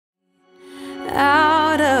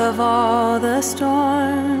out of all the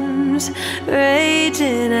storms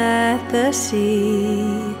raging at the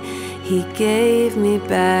sea. He gave me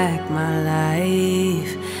back my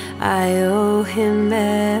life. I owe him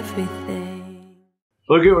everything.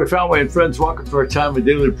 Look at what we found, my friends. Welcome to our time of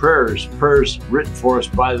daily prayers. Prayers written for us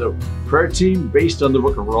by the prayer team based on the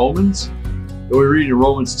book of Romans. And we read in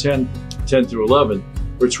Romans 10 through 11,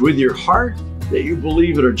 for it's with your heart that you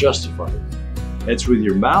believe and are justified. And it's with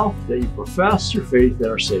your mouth that you profess your faith and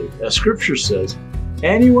are saved. As scripture says,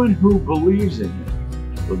 anyone who believes in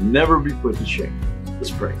him will never be put to shame.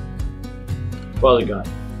 Let's pray. Father God,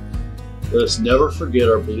 let us never forget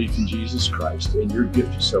our belief in Jesus Christ and your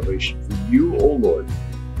gift of salvation. For you, O Lord,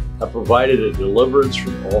 have provided a deliverance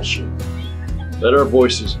from all shame. Let our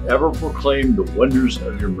voices ever proclaim the wonders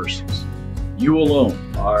of your mercies. You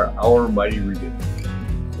alone are our mighty Redeemer.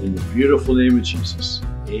 In the beautiful name of Jesus,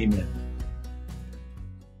 amen.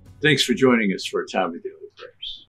 Thanks for joining us for a time of daily prayers.